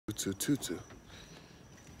Vutu Tutu.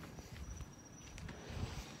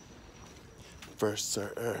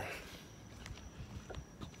 Verser.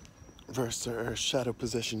 Shadow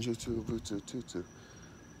Possession Jutsu Vutu Tutu.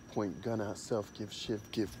 Point gun out self, give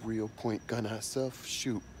shift, give real. Point gun out self,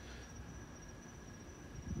 shoot.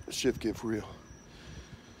 Shift, give real.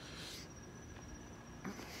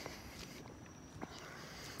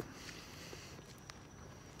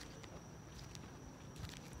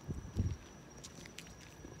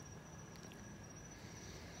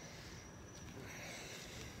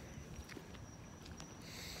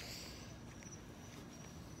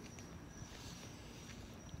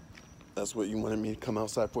 That's what you wanted me to come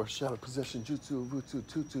outside for. Shadow Possession Jutsu Vutu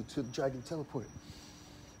Tutu to the Dragon Teleport.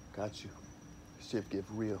 Got you. Shift, give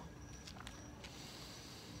real.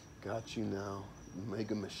 Got you now.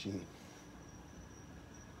 Mega Machine.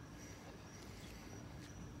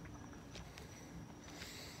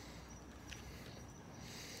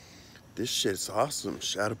 This shit's awesome.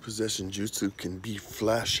 Shadow Possession Jutsu can be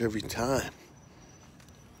flash every time.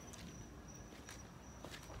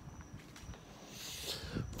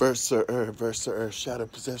 Verser, Shadow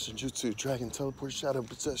Possession Jutsu, Dragon Teleport, Shadow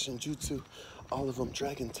Possession Jutsu. All of them,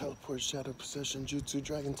 Dragon Teleport, Shadow Possession Jutsu,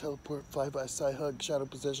 Dragon Teleport, Fly by Side Hug, Shadow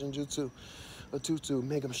Possession Jutsu, a Tutu,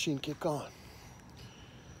 Mega Machine kick on.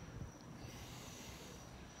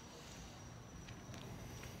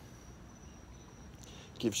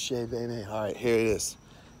 Give Shay Bene. All right, here it is.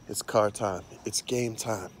 It's car time. It's game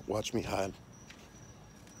time. Watch me hide.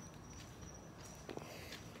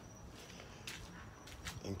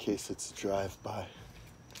 In case it's a drive-by.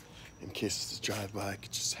 I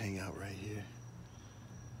could just hang out right here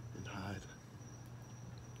and hide.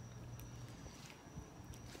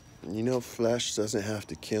 You know, Flash doesn't have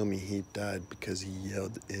to kill me. He died because he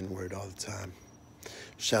yelled N-word all the time.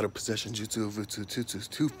 Shadow Possession Jutsu Vutu Tutu.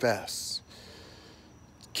 Too fast.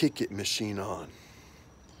 Kick it machine on.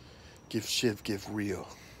 Give shift, give real.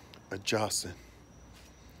 A Jocelyn.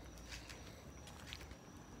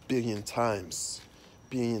 Billion times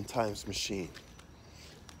machine.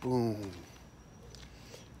 Boom.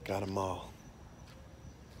 Got them all.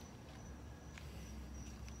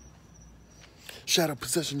 Shadow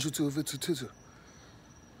Possession Jutsu Vutu Tutu.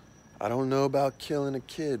 I don't know about killing a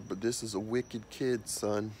kid, but this is a wicked kid,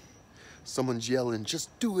 son. Someone's yelling,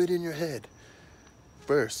 just do it in your head.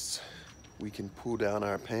 First, we can pull down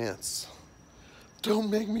our pants. Don't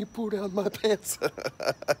make me pull down my pants.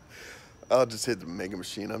 I'll just hit the Mega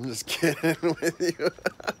Machine. I'm just kidding with you.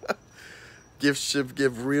 Give shift,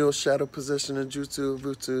 give real. Shadow Possession of Jutsu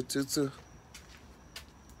Vutu Tutu.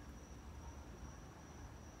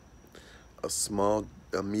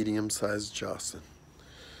 A medium-sized Jocelyn.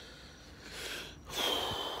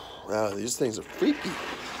 Wow, these things are freaky.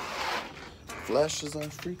 Flashes are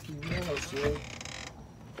freaky mouse, yo.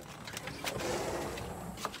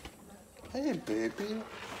 Hey, baby.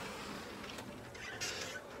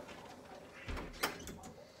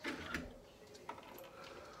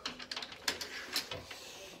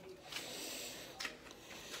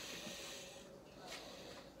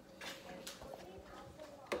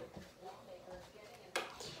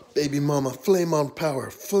 Baby mama, flame on power,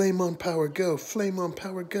 go, flame on power, go, flame on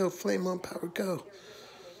power, go.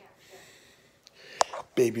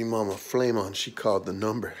 Baby mama, flame on, she called the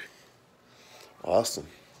number. Awesome.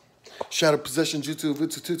 Shadow Possession Jutsu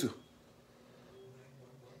Vutu Tutu.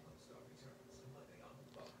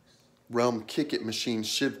 Realm Kick It Machine,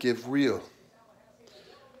 Shiv Give Real.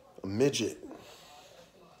 A midget.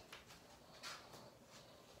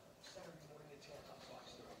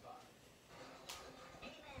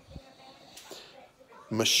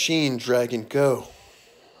 Machine Dragon Go.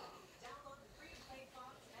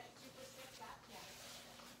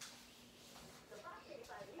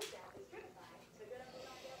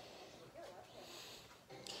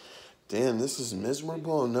 Damn, this is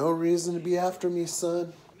miserable. No reason to be after me,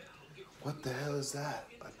 son. What the hell is that?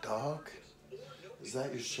 A dog? Is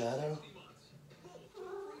that your shadow?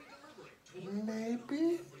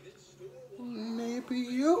 Maybe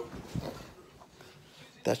you?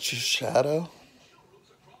 That's your shadow?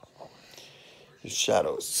 Your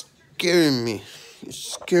shadow is scaring me. You're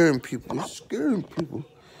scaring people.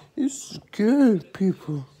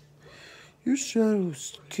 Your shadow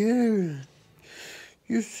is scaring.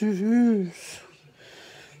 Yes, it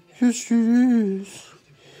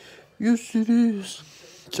is.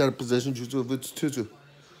 Shadow Possession Jutsu Vutu Tutu.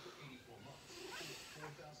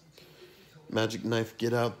 Magic knife,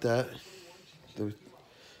 get out that. The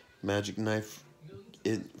magic knife,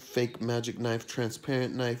 fake magic knife,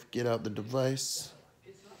 transparent knife, get out the device.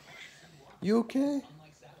 You okay?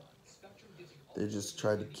 They just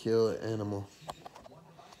tried to kill an animal.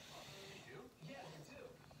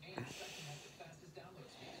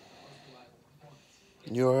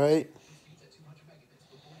 You alright?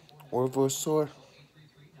 Or voice sore?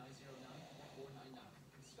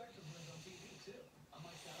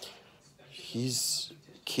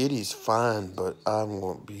 Kitty's fine, but I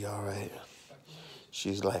won't be alright.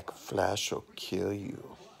 She's like Flash will kill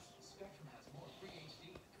you.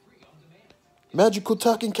 Magical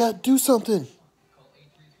talking cat, do something!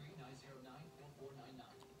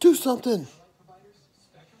 Do something!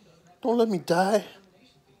 Don't let me die.